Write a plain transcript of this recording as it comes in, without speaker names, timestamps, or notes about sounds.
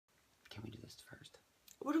can we do this first?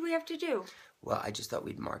 What do we have to do? Well, I just thought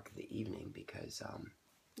we'd mark the evening because,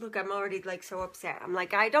 Look, I'm already, like, so upset. I'm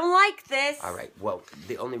like, I don't like this. All right. Well,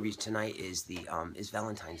 the only reason tonight is is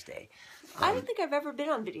Valentine's Day. I don't think I've ever been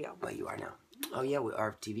on video. Well, you are now. Oh, yeah,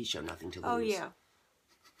 our TV show, Nothing to Lose. Oh, yeah.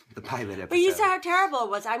 The pilot episode. But you saw how terrible it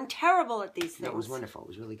was. I'm terrible at these things. No, it was wonderful. It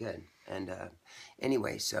was really good. And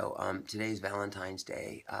anyway, so today's Valentine's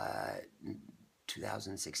Day,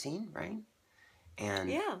 2016, right? And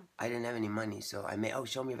yeah. I didn't have any money, so I made... Oh,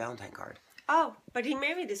 show me a Valentine card. Oh, but he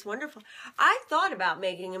made me this wonderful... I thought about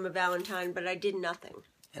making him a Valentine, but I did nothing.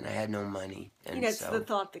 And I had no money. And that's so the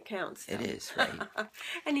thought that counts. Though. It is, right.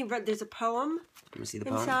 And he wrote... There's a poem Let me see the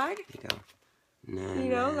inside. Poem. There you go. You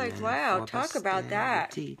know, like, wow, talk about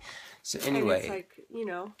that. So anyway, and it's like, you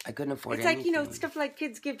know, I couldn't afford it's anything. like, you know, stuff like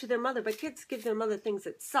kids give to their mother, but kids give their mother things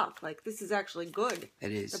that suck. Like, this is actually good.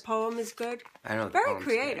 It is. The poem is good. I know. Very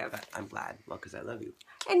creative. Good, I'm glad. Well, because I love you.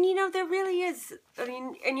 And, you know, there really is. I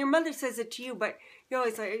mean, and your mother says it to you, but you're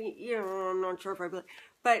always like, you know, I'm not sure if I believe.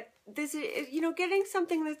 But this is, you know, getting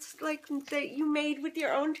something that's like that you made with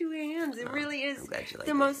your own 2 hands. It really is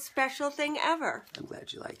the most special thing ever. I'm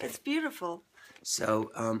glad you like it. It's beautiful. So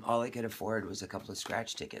all I could afford was a couple of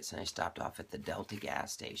scratch tickets, and I stopped off at the Delta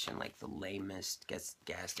gas station, like the lamest gas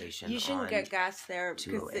station. You shouldn't get gas there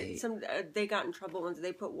because they got in trouble once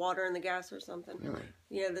they put water in the gas or something. Really?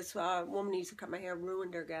 Yeah, this woman who used to cut my hair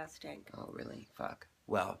ruined her gas tank. Oh, really? Fuck.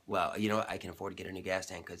 Well, you know what? I can afford to get a new gas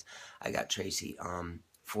tank because I got Tracy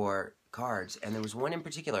 4 cards, and there was one in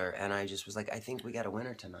particular, and I just was like, I think we got a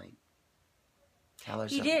winner tonight. Tell her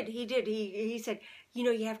something. He did. He said, you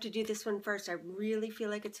know, you have to do this one first. I really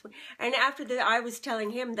feel like it's... And after that, I was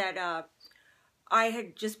telling him that I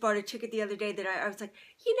had just bought a ticket the other day that I was like,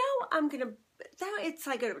 you know, I'm going to... It's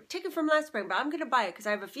like a ticket from last spring, but I'm going to buy it because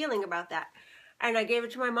I have a feeling about that. And I gave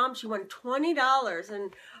it to my mom. She won $20.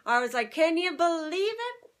 And I was like, can you believe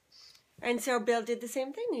it? And so Bill did the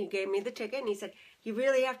same thing. He gave me the ticket and he said, you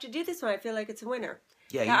really have to do this one. I feel like it's a winner.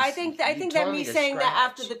 Yeah, I think that me saying that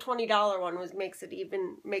after the $20 one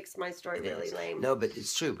makes my story really lame. No, but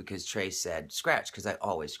it's true because Trace said scratch because I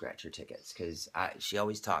always scratch her tickets because she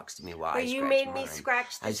always talks to me while I scratch you made me mine.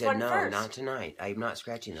 scratch this I said one no, first. not tonight. I'm not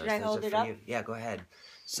scratching those. Should I those hold are it for up? You. Yeah, go ahead.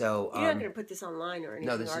 So you're not going to put this online or anything,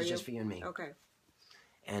 no, this are is you? just for you and me. Okay.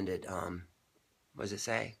 And it what does it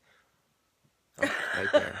say? Oh,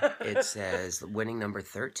 right there. It says winning number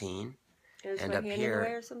 13. And up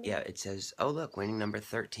here, yeah, it says, oh, look, winning number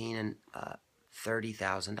 13 and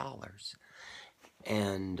 $30,000.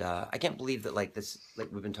 And I can't believe that, like, this,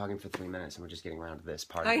 like, we've been talking for 3 minutes and we're just getting around to this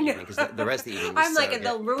part of the evening. Because the rest of the evening was I'm like,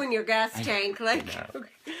 they'll ruin your gas tank. Like,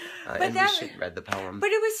 but and we should read the poem. But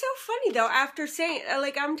it was so funny, though, after saying,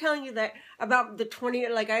 like, I'm telling you that about the 20,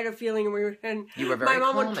 like, I had a feeling we were, and you were very my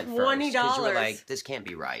mom won $20. You were like, this can't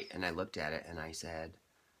be right. And I looked at it and I said...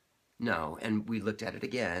 No, and we looked at it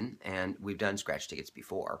again, and we've done scratch tickets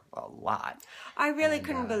before, a lot. I really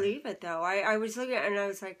couldn't believe it, though. I was looking at it, and I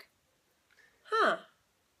was like, huh.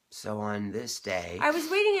 So on this day... I was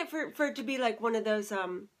waiting for it to be like one of those,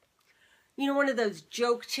 you know, one of those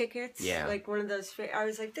joke tickets? Yeah. Like one of those... I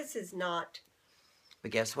was like, this is not... But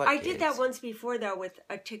guess what, I did that once before, though, with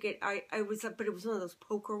a ticket. But it was one of those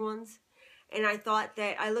poker ones. And I thought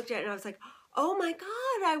that... I looked at it, and I was like, oh, my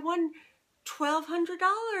God, I won...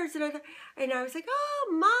 $1,200, and I was like, oh,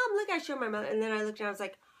 Mom, look, I showed my mother, and then I looked and I was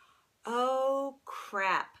like, oh,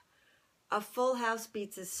 crap, a full house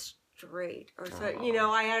beats a straight, or so, you know,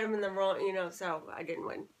 I had them in the wrong, you know, so I didn't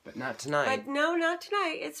win. But not tonight. But no, not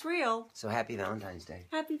tonight, it's real. So happy Valentine's Day.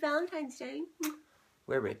 Happy Valentine's Day.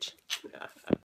 We're rich.